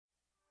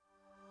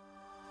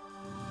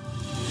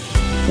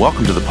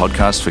Welcome to the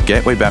podcast for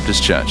Gateway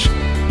Baptist Church.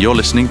 You're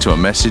listening to a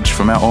message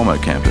from our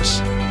Ormo campus.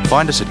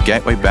 Find us at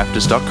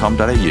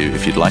gatewaybaptist.com.au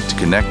if you'd like to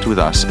connect with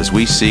us as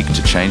we seek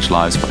to change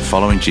lives by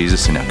following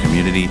Jesus in our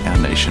community, our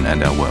nation,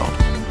 and our world.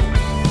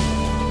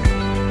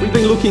 We've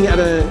been looking at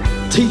a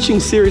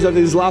teaching series over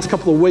these last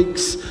couple of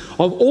weeks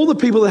of all the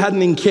people that had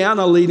an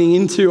encounter leading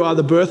into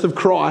the birth of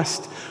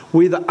Christ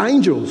with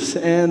angels.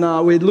 And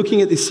we're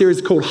looking at this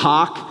series called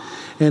Hark.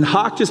 And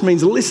Hark just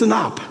means listen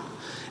up.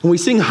 And we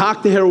sing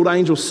Hark the Herald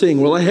Angels Sing.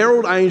 Well, a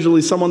herald angel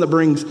is someone that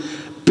brings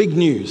big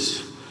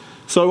news.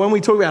 So when we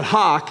talk about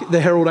Hark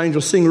the Herald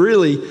Angels Sing,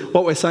 really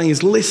what we're saying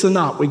is listen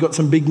up. We've got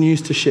some big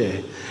news to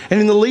share.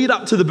 And in the lead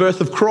up to the birth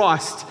of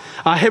Christ,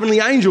 heavenly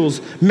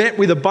angels met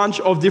with a bunch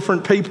of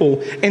different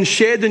people and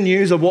shared the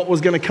news of what was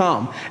going to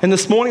come. And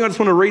this morning I just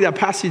want to read our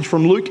passage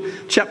from Luke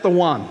chapter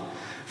 1.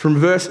 From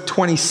verse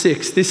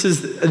 26, this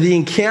is the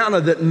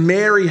encounter that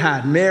Mary,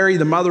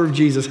 the mother of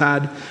Jesus,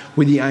 had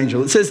with the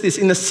angel. It says this: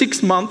 in the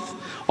 6th month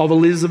of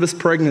Elizabeth's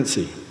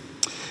pregnancy,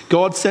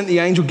 God sent the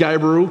angel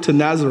Gabriel to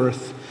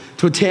Nazareth,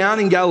 to a town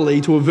in Galilee,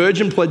 to a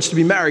virgin pledged to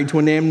be married to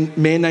a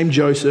man named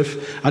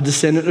Joseph, a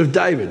descendant of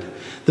David.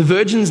 The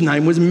virgin's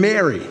name was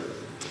Mary.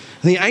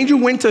 And the angel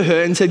went to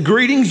her and said,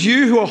 "Greetings,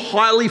 you who are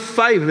highly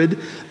favoured,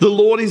 the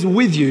Lord is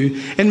with you."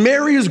 And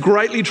Mary is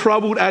greatly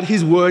troubled at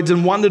his words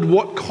and wondered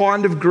what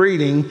kind of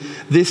greeting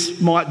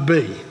this might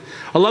be.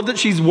 I love that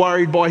she's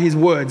worried by his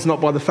words, not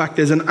by the fact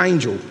there's an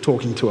angel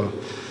talking to her.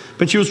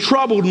 But she was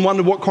troubled and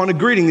wondered what kind of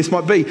greeting this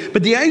might be.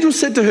 But the angel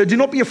said to her, "Do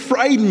not be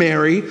afraid,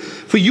 Mary,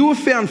 for you have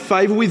found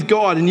favour with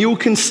God, and you will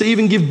conceive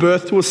and give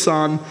birth to a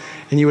son,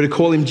 and you are to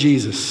call him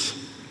Jesus.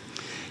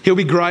 He'll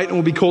be great and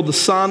will be called the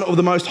Son of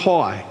the Most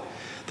High.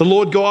 The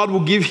Lord God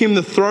will give him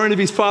the throne of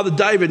his father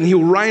David, and he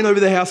will reign over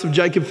the house of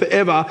Jacob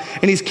forever,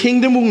 and his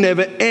kingdom will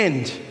never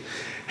end."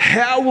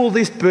 "How will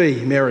this be?"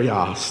 Mary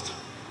asked.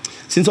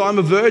 "Since I am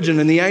a virgin."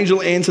 And the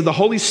angel answered, "The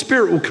Holy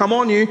Spirit will come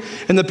on you,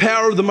 and the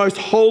power of the most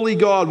holy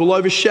God will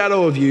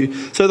overshadow of you.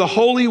 So the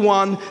Holy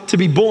One to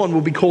be born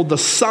will be called the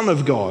Son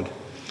of God.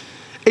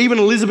 Even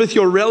Elizabeth,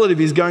 your relative,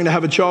 is going to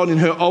have a child in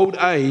her old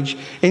age,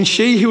 and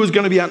she who is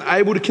going to be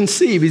unable to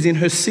conceive is in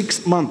her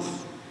 6th month.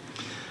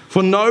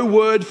 For no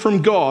word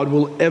from God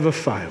will ever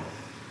fail."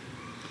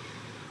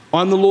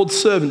 "I'm the Lord's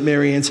servant,"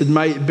 Mary answered.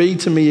 "May it be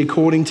to me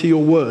according to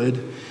your word."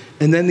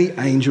 And then the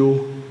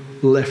angel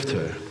left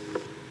her.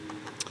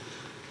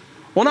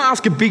 I want to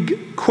ask a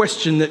big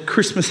question that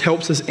Christmas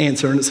helps us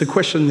answer, and it's a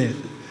question there.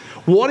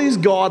 What is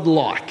God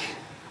like?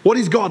 What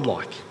is God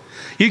like?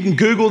 You can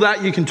Google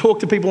that, you can talk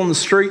to people on the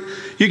street,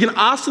 you can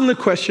ask them the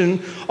question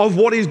of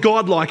what is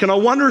God like. And I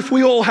wonder if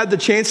we all had the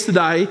chance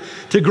today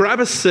to grab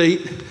a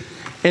seat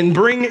and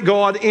bring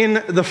God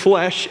in the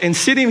flesh and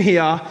sit him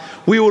here,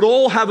 we would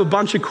all have a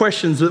bunch of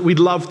questions that we'd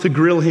love to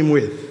grill him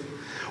with.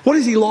 What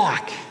is he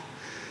like?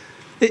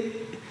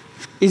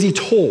 Is he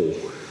tall?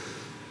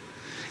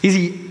 Is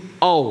he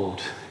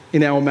old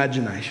in our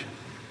imagination?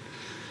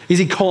 Is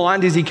he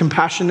kind? Is he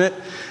compassionate?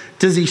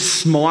 Does he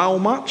smile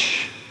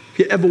much? Have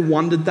you ever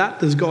wondered that?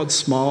 Does God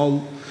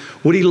smile?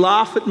 Would he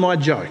laugh at my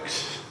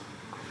jokes?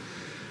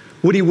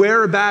 Would he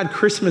wear a bad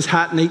Christmas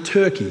hat and eat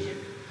turkey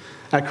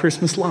at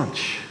Christmas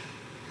lunch?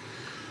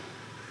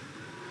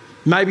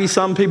 Maybe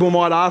some people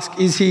might ask,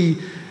 is he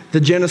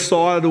the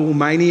genocidal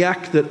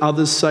maniac that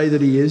others say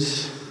that he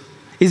is?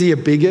 Is he a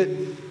bigot?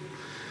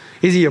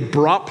 Is he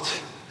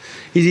abrupt?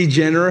 Is he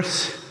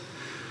generous?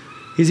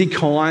 Is he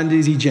kind?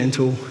 Is he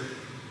gentle?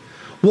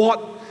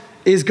 What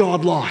is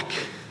God like?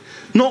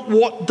 Not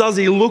what does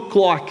he look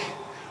like,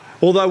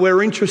 although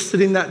we're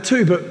interested in that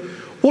too, but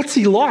what's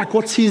he like?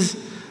 What's his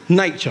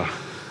nature?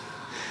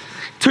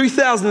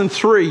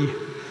 2003, I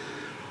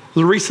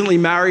was recently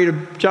married,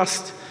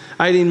 just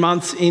 18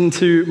 months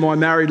into my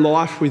married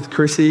life with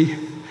Chrissy,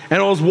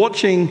 and I was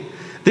watching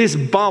this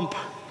bump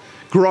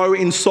grow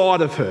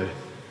inside of her.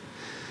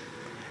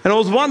 And I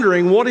was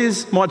wondering, what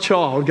is my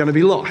child going to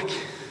be like?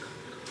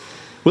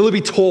 Will he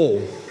be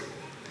tall?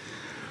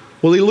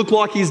 Will he look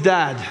like his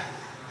dad?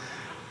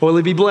 Or will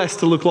he be blessed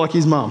to look like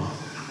his mum?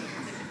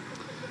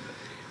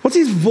 What's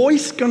his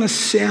voice going to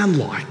sound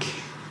like?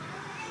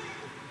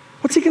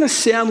 What's he going to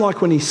sound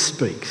like when he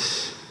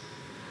speaks?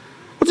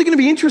 What's he going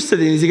to be interested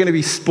in? Is he going to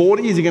be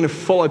sporty? Is he going to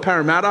follow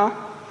Parramatta?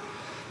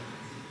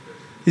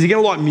 Is he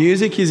going to like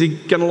music? Is he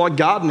going to like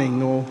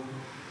gardening or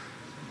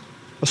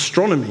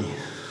astronomy?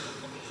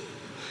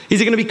 Is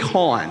he going to be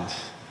kind?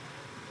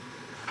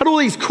 I had all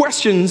these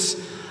questions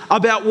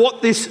about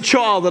what this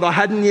child that I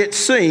hadn't yet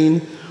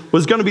seen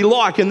was going to be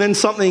like, and then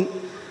something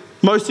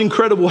most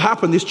incredible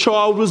happened. This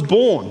child was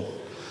born.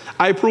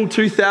 April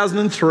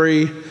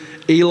 2003,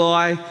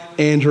 Eli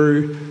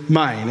Andrew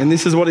Main. And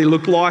this is what he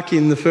looked like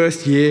in the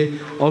first year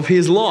of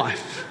his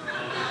life.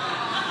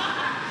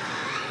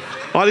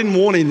 I didn't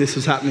warn him this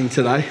was happening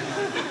today.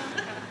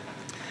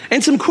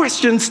 And some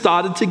questions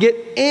started to get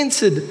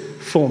answered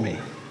for me.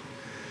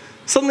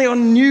 Suddenly I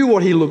knew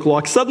what he looked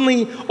like.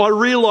 Suddenly I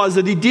realised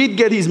that he did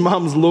get his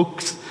mum's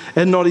looks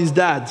and not his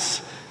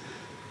dad's.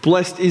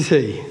 Blessed is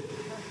he.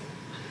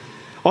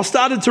 I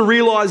started to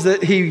realise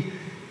that he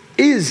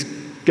is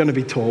going to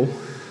be tall.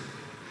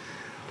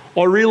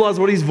 I realised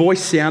what his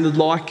voice sounded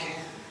like.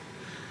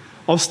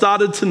 I've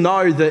started to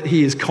know that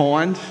he is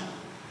kind.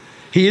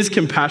 He is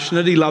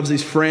compassionate. He loves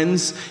his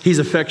friends. He's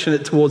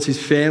affectionate towards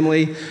his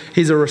family.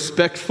 He's a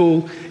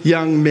respectful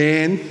young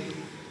man.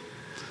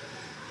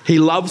 He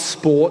loves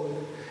sport.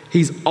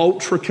 He's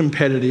ultra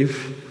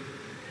competitive.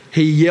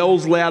 He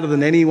yells louder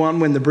than anyone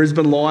when the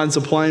Brisbane Lions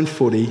are playing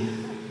footy.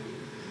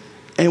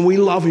 And we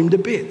love him to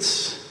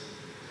bits.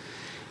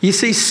 You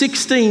see,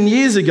 16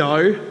 years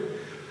ago,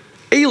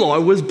 Eli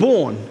was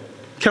born.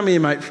 Come here,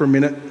 mate, for a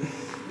minute.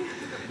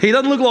 He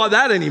doesn't look like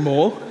that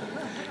anymore.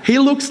 He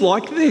looks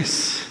like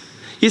this.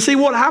 You see,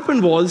 what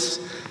happened was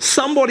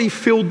somebody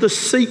filled the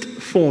seat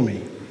for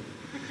me.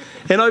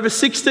 And over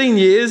 16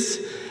 years,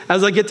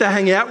 as I get to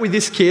hang out with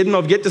this kid and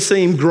I get to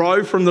see him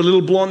grow from the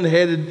little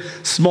blonde-headed,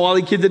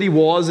 smiley kid that he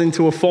was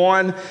into a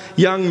fine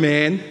young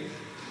man,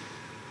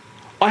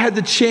 I had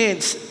the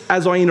chance,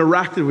 as I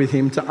interacted with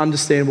him, to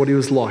understand what he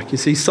was like. You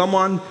see,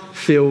 someone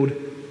filled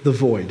the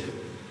void.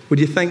 Would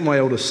you thank my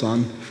eldest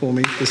son for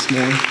me this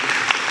morning?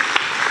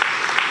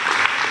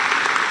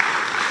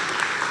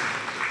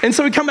 And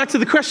so we come back to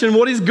the question,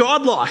 what is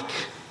God like?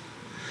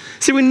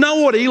 See, we know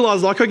what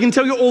Eli's like. I can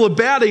tell you all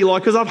about Eli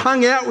because I've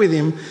hung out with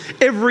him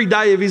every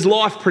day of his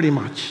life pretty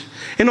much.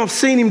 And I've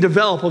seen him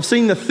develop. I've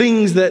seen the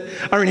things that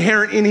are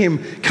inherent in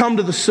him come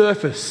to the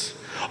surface.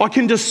 I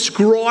can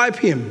describe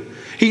him.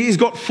 He's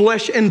got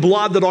flesh and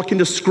blood that I can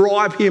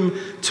describe him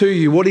to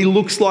you. What he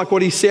looks like,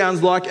 what he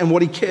sounds like, and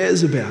what he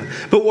cares about.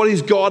 But what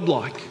is God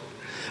like?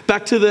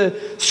 Back to the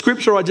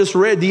scripture I just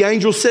read, the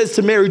angel says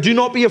to Mary, "Do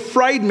not be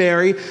afraid,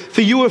 Mary,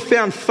 for you have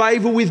found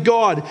favor with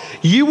God.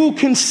 You will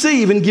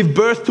conceive and give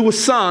birth to a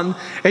son,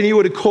 and you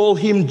are to call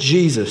him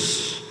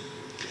Jesus.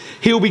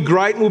 He will be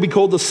great and will be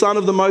called the Son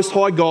of the Most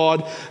High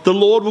God. The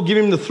Lord will give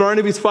him the throne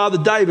of his father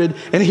David,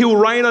 and he will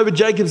reign over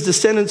Jacob's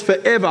descendants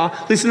forever."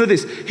 Listen to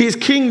this. "His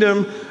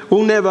kingdom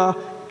will never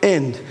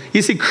end."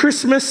 You see,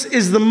 Christmas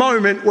is the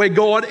moment where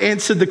God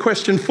answered the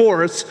question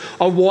for us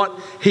of what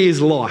he is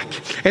like.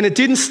 And it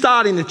didn't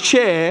start in a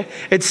chair,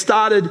 it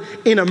started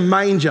in a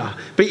manger.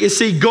 But you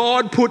see,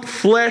 God put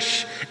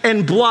flesh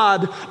and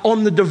blood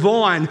on the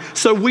divine,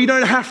 so we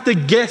don't have to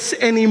guess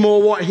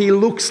anymore what he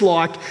looks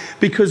like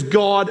because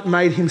God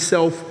made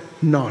himself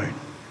known.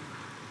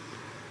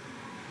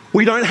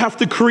 We don't have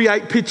to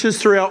create pictures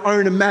through our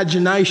own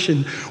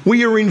imagination.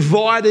 We are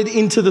invited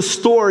into the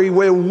story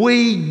where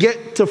we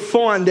get to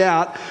find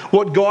out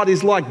what God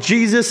is like.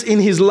 Jesus, in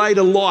his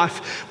later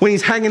life, when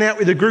he's hanging out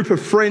with a group of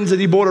friends that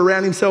he brought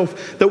around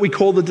himself that we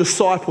call the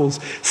disciples,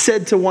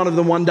 said to one of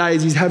them one day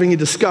as he's having a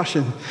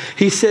discussion,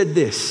 he said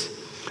this,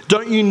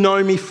 "Don't you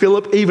know me,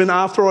 Philip, even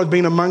after I've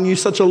been among you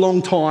such a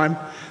long time?"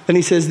 Then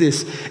he says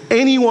this,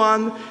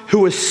 "Anyone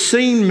who has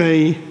seen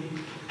me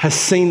has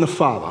seen the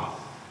Father."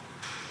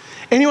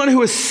 Anyone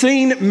who has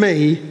seen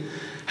me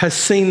has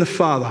seen the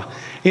Father.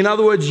 In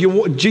other words,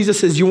 Jesus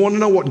says, you want to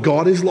know what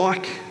God is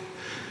like?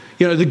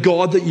 You know, the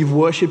God that you've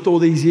worshipped all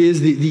these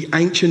years, the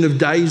Ancient of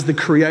Days, the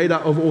creator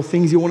of all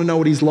things. You want to know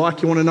what he's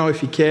like. You want to know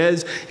if he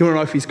cares. You want to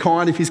know if he's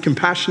kind, if he's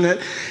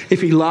compassionate,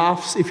 if he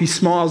laughs, if he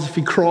smiles, if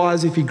he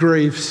cries, if he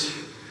grieves.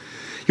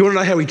 You want to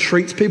know how he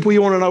treats people.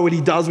 You want to know what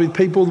he does with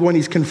people when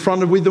he's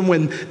confronted with them,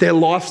 when their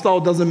lifestyle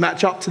doesn't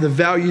match up to the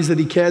values that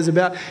he cares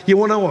about. You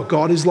want to know what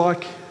God is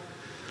like?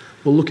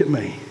 Well, look at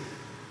me.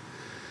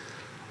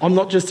 I'm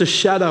not just a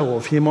shadow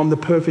of him. I'm the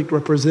perfect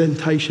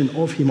representation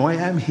of him. I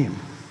am him.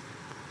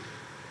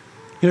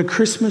 You know,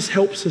 Christmas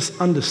helps us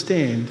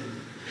understand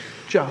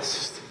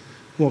just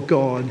what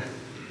God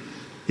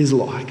is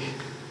like.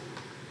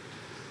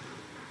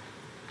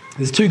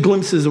 There's two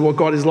glimpses of what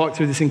God is like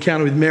through this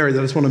encounter with Mary that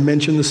I just want to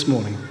mention this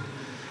morning.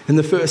 And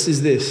the first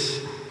is this.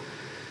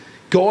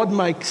 God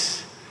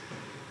makes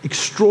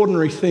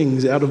extraordinary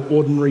things out of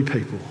ordinary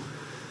people.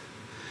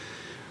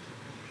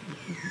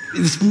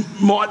 This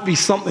might be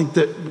something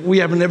that we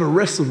haven't ever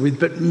wrestled with,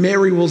 but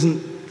Mary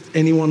wasn't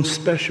anyone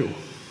special.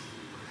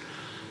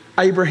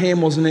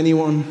 Abraham wasn't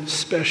anyone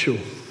special.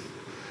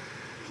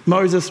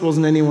 Moses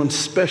wasn't anyone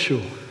special.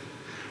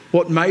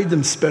 What made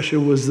them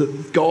special was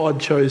that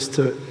God chose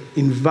to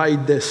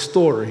invade their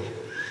story.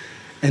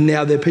 And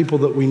now they're people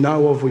that we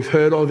know of, we've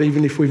heard of,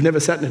 even if we've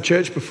never sat in a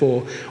church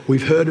before,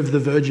 we've heard of the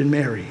Virgin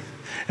Mary.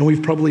 And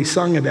we've probably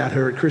sung about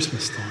her at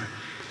Christmas time.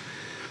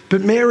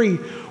 But Mary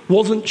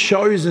wasn't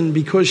chosen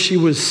because she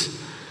was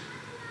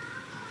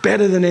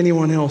better than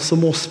anyone else or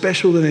more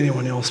special than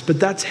anyone else, but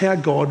that's how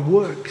God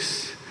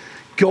works.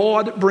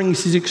 God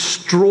brings his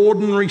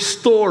extraordinary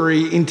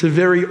story into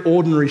very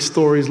ordinary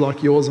stories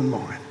like yours and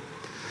mine.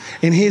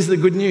 And here's the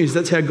good news,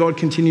 that's how God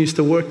continues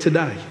to work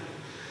today.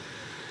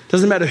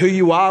 Doesn't matter who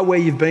you are, where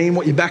you've been,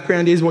 what your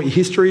background is, what your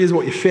history is,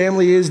 what your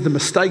family is, the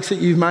mistakes that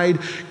you've made,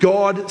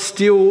 God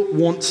still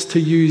wants to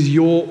use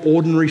your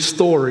ordinary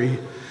story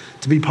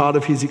to be part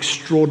of his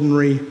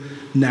extraordinary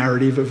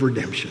narrative of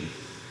redemption.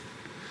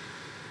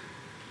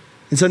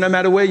 And so no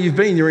matter where you've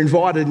been, you're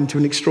invited into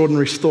an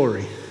extraordinary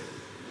story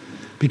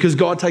because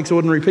God takes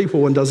ordinary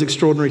people and does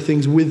extraordinary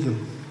things with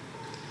them.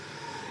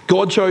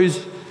 God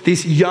chose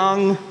this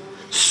young,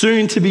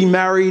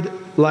 soon-to-be-married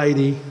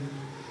lady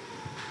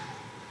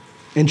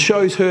and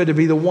chose her to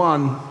be the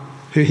one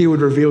who he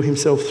would reveal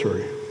himself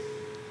through.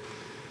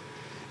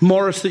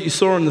 Morris, that you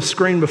saw on the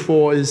screen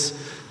before, is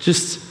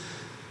just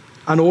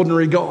an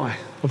ordinary guy.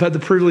 I've had the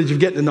privilege of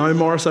getting to know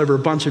Morris over a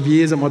bunch of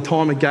years at my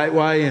time at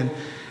Gateway, and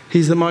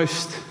he's the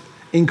most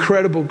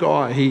incredible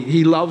guy.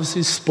 He loves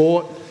his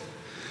sport.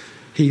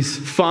 He's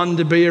fun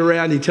to be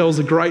around. He tells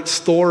a great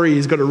story.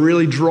 He's got a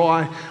really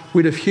dry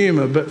wit of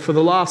humour. But for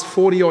the last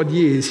 40-odd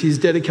years, he's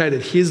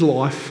dedicated his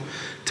life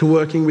to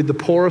working with the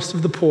poorest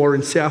of the poor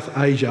in South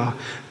Asia,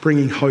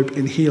 bringing hope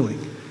and healing.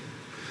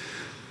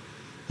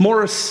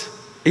 Morris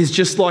is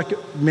just like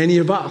many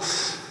of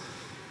us.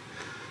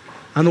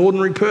 An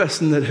ordinary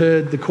person that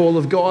heard the call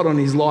of God on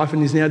his life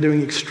and is now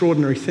doing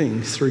extraordinary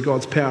things through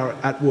God's power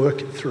at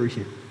work through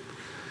him.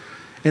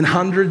 And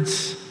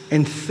hundreds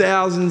and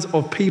thousands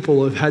of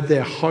people have had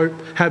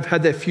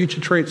their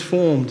future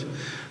transformed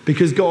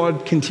because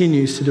God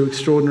continues to do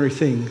extraordinary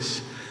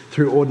things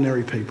through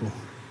ordinary people.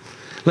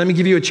 Let me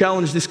give you a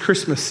challenge this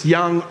Christmas.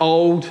 Young,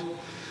 old,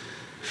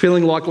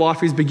 feeling like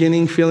life is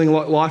beginning, feeling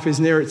like life is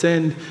near its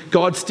end.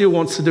 God still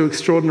wants to do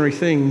extraordinary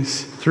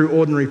things through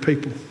ordinary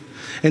people.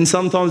 And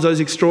sometimes those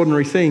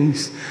extraordinary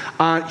things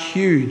aren't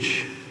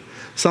huge.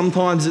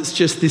 Sometimes it's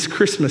just this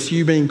Christmas,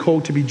 you being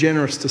called to be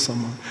generous to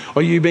someone,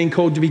 or you being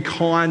called to be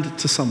kind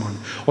to someone,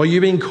 or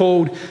you being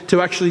called to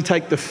actually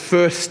take the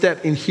first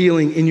step in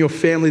healing in your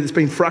family that's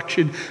been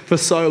fractured for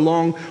so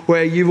long,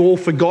 where you've all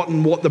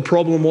forgotten what the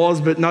problem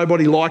was, but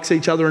nobody likes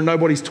each other and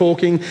nobody's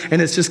talking,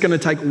 and it's just going to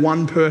take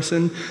one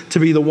person to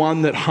be the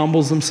one that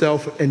humbles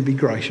himself and be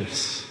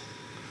gracious.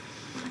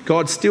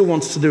 God still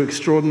wants to do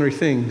extraordinary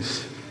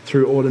things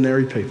through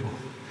ordinary people.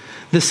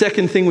 The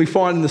second thing we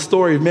find in the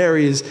story of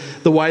Mary is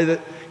the way that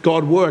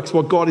God works.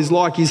 What God is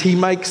like is he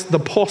makes the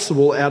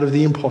possible out of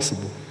the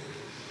impossible.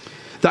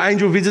 The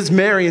angel visits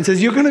Mary and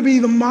says, you're going to be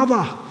the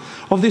mother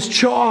of this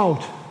child.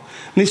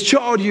 And this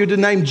child you're to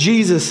name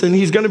Jesus, and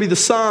he's going to be the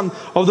son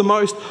of the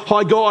Most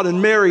High God.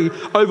 And Mary,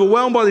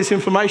 overwhelmed by this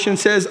information,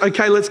 says,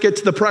 okay, let's get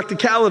to the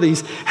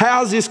practicalities.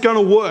 How's this going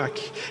to work?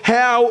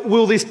 How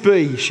will this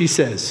be? She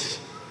says.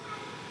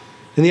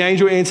 And the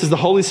angel answers, the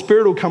Holy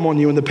Spirit will come on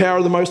you and the power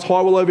of the Most High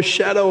will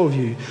overshadow of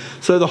you.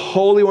 So the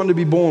Holy One to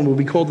be born will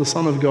be called the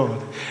Son of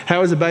God.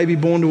 How is a baby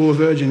born to a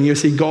virgin? You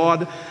see,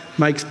 God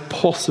makes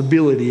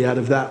possibility out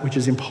of that which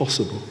is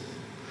impossible.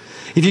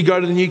 If you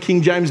go to the New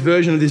King James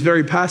Version of this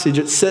very passage,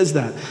 it says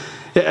that.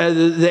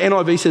 The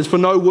NIV says, for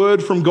no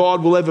word from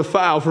God will ever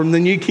fail. From the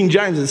New King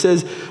James, it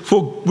says,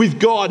 for with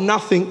God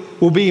nothing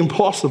will be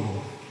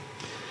impossible.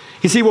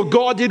 You see, what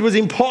God did was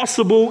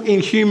impossible in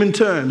human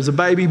terms, a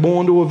baby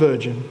born to a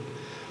virgin.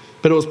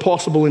 But it was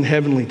possible in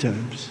heavenly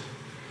terms.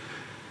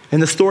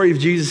 And the story of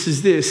Jesus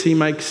is this: he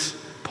makes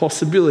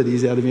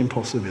possibilities out of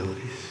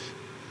impossibilities.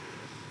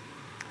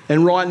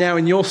 And right now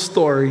in your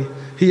story,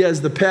 he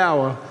has the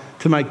power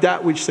to make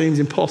that which seems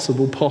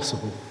impossible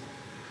possible.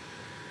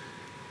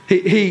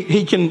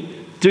 He can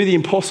do the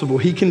impossible.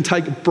 He can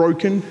take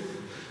broken,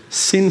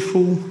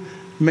 sinful,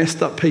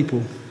 messed up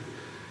people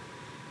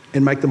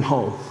and make them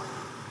whole.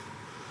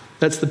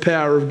 That's the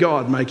power of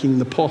God, making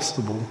the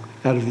possible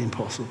out of the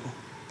impossible.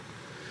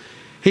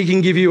 He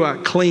can give you a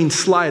clean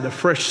slate, a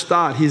fresh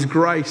start. His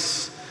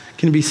grace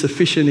can be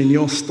sufficient in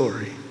your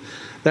story.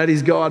 That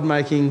is God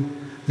making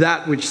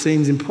that which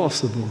seems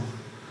impossible,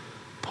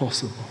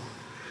 possible.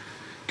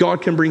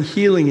 God can bring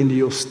healing into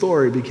your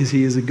story because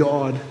he is a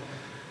God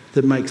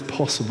that makes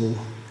possible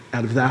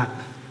out of that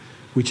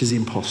which is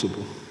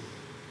impossible.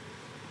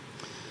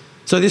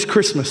 So this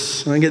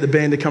Christmas, I'm going to get the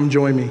band to come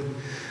join me.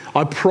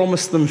 I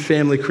promised them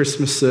family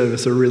Christmas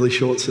service, a really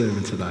short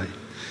sermon today.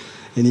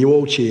 And you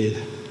all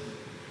cheered.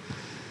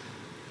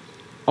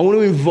 I want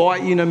to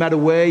invite you, no matter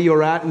where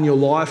you're at in your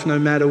life, no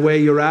matter where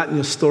you're at in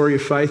your story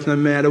of faith, no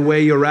matter where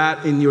you're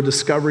at in your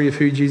discovery of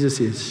who Jesus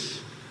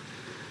is,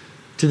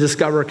 to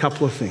discover a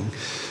couple of things.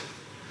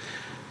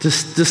 To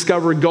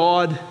discover a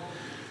God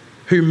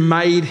who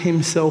made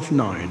himself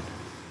known.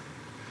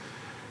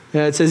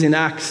 Now, it says in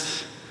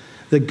Acts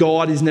that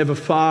God is never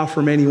far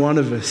from any one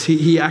of us.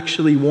 He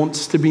actually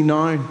wants to be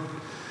known.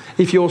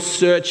 If you're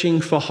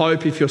searching for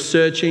hope, if you're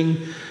searching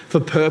for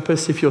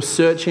purpose, if you're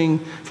searching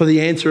for the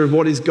answer of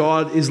what is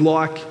God is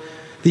like,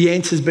 the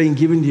answer's being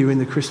given to you in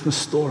the Christmas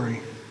story.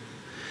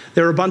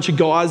 There are a bunch of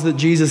guys that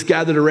Jesus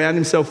gathered around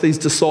himself, these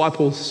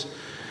disciples,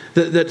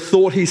 that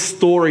thought his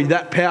story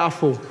that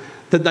powerful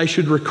that they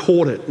should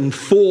record it. And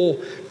 4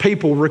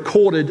 people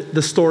recorded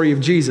the story of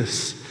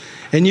Jesus.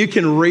 And you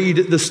can read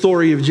the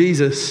story of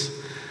Jesus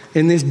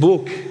in this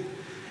book,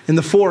 in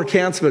the 4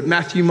 accounts of it,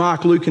 Matthew,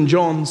 Mark, Luke, and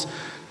John's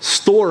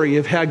story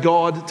of how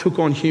God took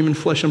on human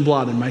flesh and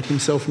blood and made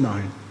himself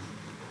known.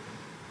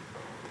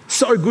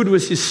 So good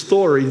was his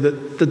story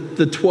that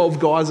the 12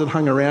 guys that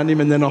hung around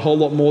him and then a whole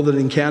lot more that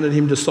encountered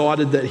him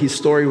decided that his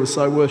story was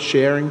so worth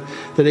sharing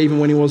that even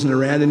when he wasn't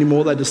around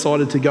anymore, they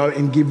decided to go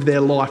and give their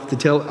life to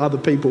tell other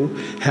people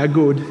how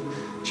good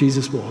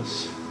Jesus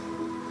was.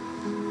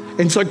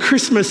 And so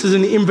Christmas is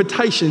an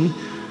invitation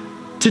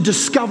to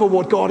discover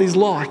what God is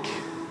like.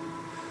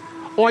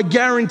 I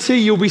guarantee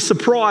you'll be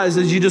surprised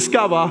as you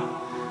discover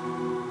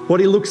what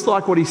he looks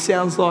like, what he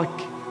sounds like,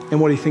 and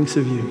what he thinks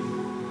of you.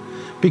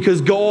 Because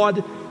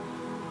God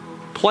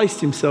placed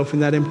himself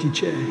in that empty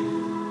chair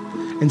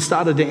and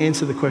started to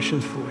answer the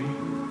questions for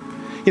you.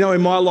 You know,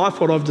 in my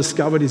life, what I've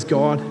discovered is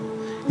God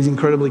is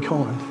incredibly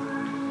kind.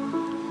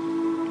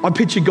 I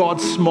picture God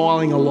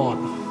smiling a lot.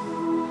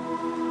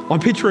 I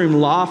picture him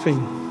laughing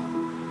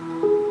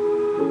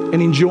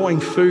and enjoying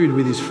food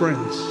with his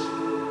friends.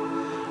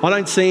 I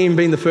don't see him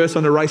being the first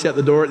one to race out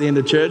the door at the end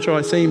of church.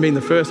 I see him being the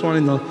first one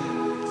in the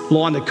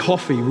line to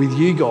coffee with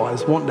you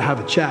guys, wanting to have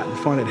a chat and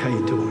find out how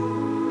you're doing.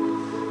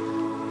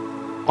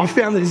 I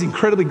found that he's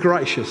incredibly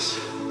gracious,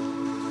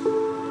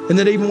 and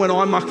that even when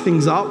I muck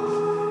things up,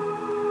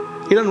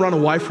 he doesn't run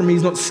away from me.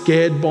 He's not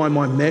scared by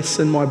my mess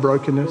and my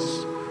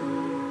brokenness.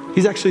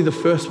 He's actually the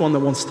first one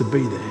that wants to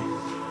be there.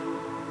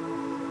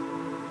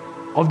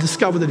 I've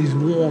discovered that he's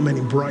warm and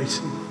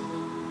embracing.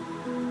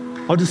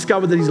 I've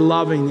discovered that he's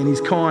loving and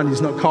he's kind.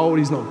 He's not cold,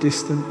 he's not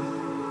distant.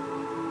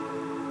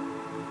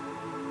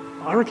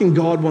 I reckon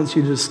God wants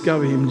you to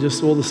discover him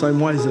just all the same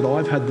ways that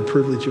I've had the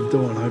privilege of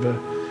doing over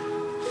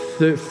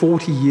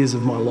 40 years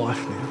of my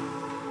life now.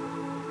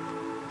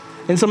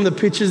 And some of the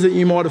pictures that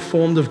you might have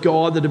formed of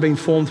God that have been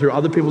formed through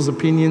other people's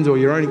opinions or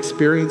your own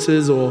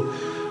experiences or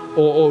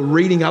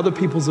reading other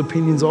people's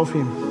opinions of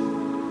him.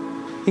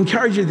 I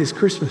encourage you this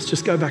Christmas,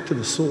 just go back to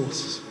the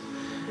source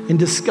and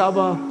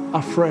discover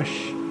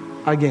afresh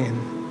again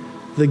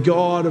the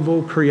God of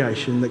all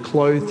creation that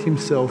clothed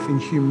himself in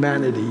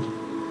humanity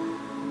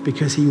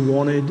because he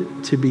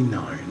wanted to be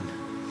known.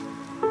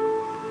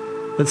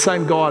 That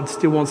same God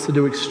still wants to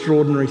do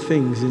extraordinary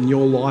things in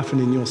your life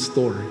and in your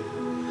story.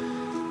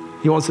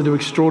 He wants to do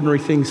extraordinary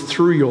things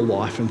through your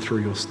life and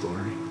through your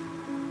story.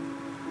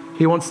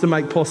 He wants to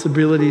make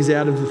possibilities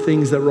out of the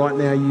things that right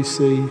now you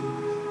see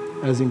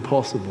as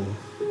impossible,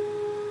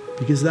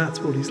 because that's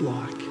what he's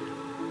like.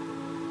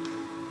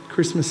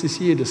 Christmas this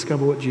year,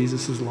 discover what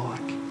Jesus is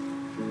like.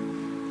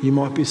 You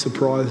might be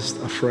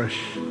surprised afresh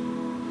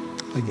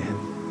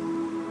again.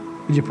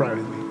 Would you pray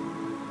with me?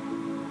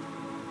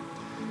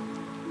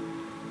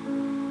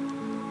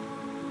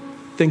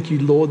 Thank you,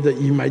 Lord, that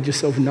you made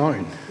yourself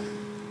known.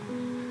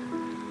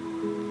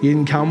 You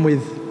didn't come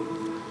with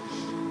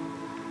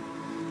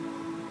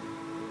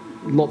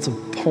lots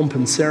of pomp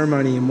and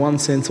ceremony in one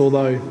sense,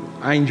 although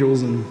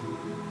angels and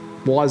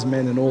wise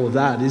men and all of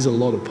that is a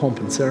lot of pomp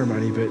and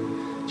ceremony. But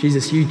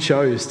Jesus, you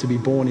chose to be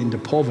born into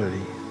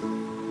poverty.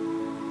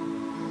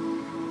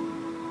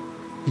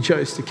 You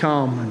chose to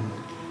come and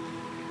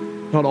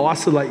not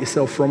isolate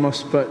yourself from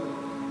us, but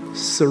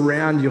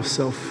surround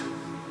yourself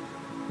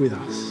with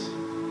us.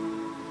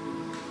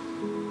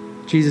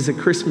 Jesus, at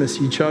Christmas,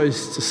 you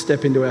chose to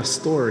step into our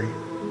story,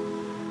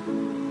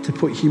 to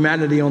put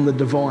humanity on the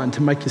divine,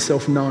 to make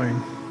yourself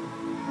known.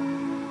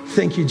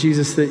 Thank you,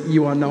 Jesus, that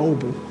you are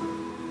knowable.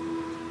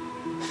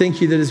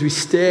 Thank you that as we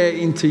stare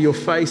into your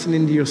face and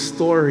into your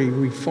story,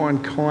 we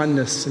find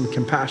kindness and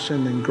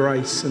compassion and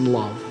grace and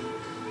love.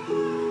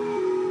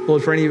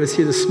 Lord, for any of us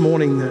here this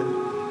morning that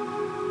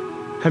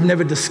have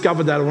never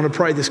discovered that, I want to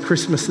pray this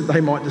Christmas that they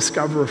might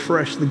discover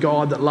afresh the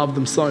God that loved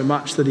them so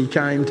much that he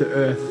came to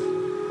earth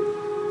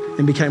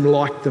and became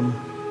like them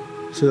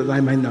so that they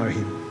may know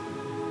him.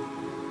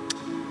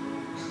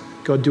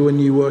 God, do a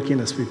new work in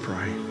us, we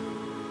pray.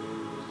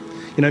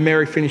 You know,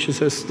 Mary finishes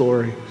her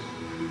story.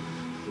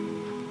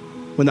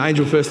 When the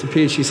angel first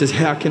appeared, she says,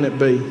 how can it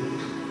be?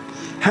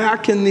 How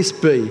can this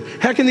be?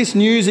 How can this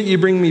news that you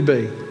bring me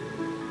be?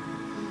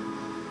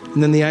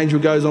 And then the angel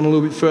goes on a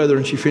little bit further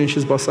and she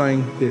finishes by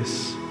saying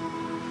this.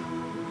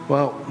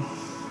 Well,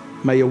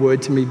 may your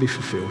word to me be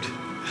fulfilled.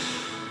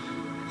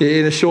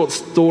 In a short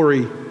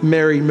story,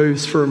 Mary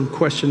moves from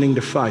questioning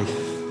to faith.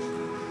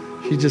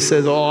 She just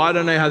says, I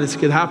don't know how this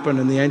could happen.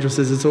 And the angel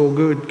says, it's all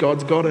good.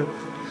 God's got it.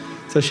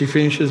 So she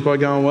finishes by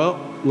going,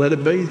 well, let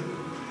it be.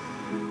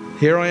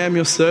 Here I am,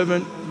 your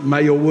servant.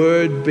 May your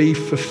word be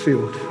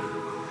fulfilled.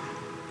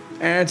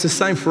 And it's the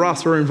same for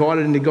us. We're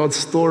invited into God's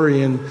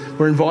story and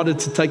we're invited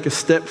to take a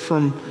step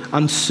from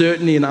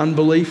uncertainty and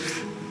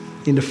unbelief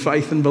into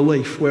faith and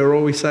belief, where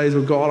all we say is,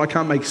 well, God, I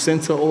can't make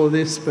sense of all of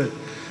this, but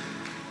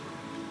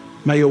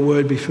may your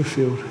word be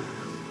fulfilled.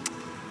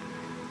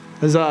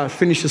 As I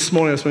finish this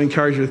morning, I just want to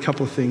encourage you with a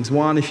couple of things.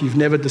 One, if you've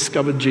never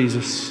discovered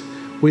Jesus,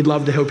 we'd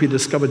love to help you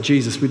discover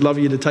Jesus. We'd love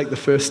you to take the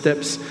first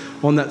steps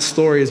on that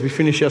story. As we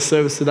finish our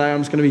service today,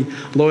 I'm just going to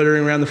be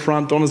loitering around the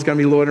front. Donna's going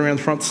to be loitering around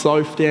the front.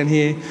 Soph down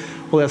here.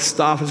 All our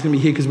staff is going to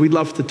be here because we'd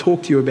love to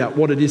talk to you about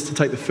what it is to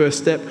take the first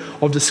step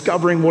of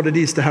discovering what it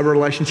is to have a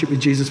relationship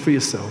with Jesus for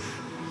yourself.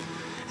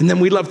 And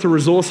then we'd love to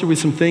resource you with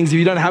some things. If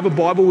you don't have a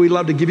Bible, we'd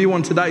love to give you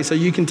one today so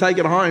you can take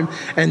it home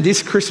and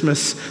this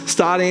Christmas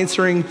start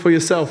answering for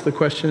yourself the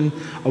question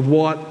of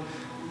what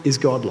is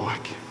God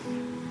like?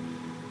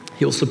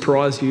 He'll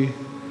surprise you.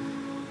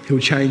 He'll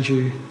change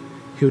you.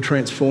 He'll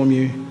transform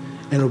you.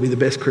 And it'll be the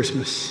best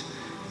Christmas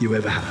you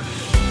ever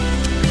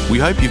have. We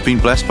hope you've been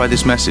blessed by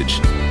this message.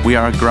 We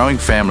are a growing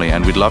family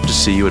and we'd love to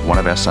see you at one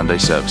of our Sunday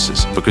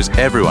services because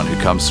everyone who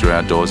comes through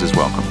our doors is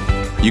welcome.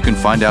 You can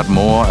find out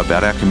more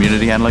about our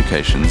community and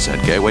locations at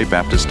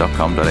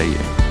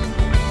gatewaybaptist.com.au.